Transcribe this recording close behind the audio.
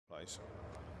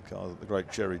car that the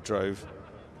great Gerry drove.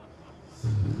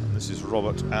 And this is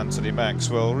Robert Anthony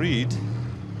Maxwell Reid.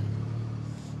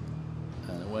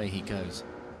 And away he goes.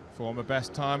 Former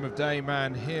best time of day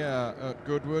man here at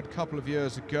Goodwood. A couple of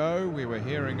years ago, we were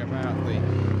hearing about the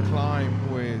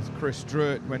climb with Chris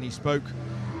Druitt when he spoke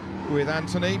with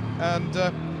Anthony.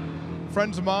 And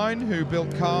friends of mine who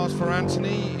built cars for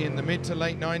Anthony in the mid to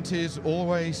late 90s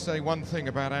always say one thing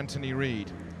about Anthony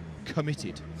Reid: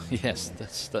 committed. Yes,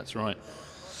 that's right.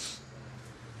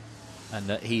 And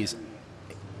he's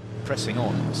pressing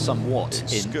on somewhat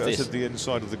It in this. skirted the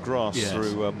inside of the grass, yes,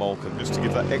 through Malcolm, just to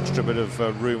give that extra bit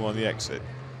of room on the exit.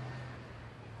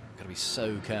 Got to be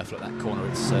so careful at that corner.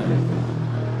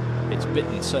 It's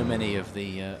bitten so many of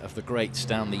the greats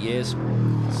down the years.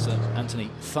 So Anthony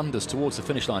thunders towards the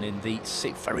finish line in the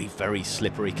very, very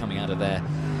slippery coming out of there.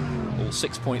 All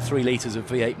 6.3 litres of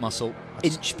V8 muscle,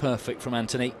 inch perfect from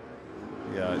Anthony.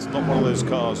 Yeah, it's not one of those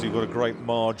cars you've got a great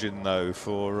margin though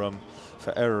for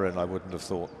error in, I wouldn't have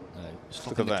thought. No, just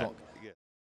Look clocking at the that. clock.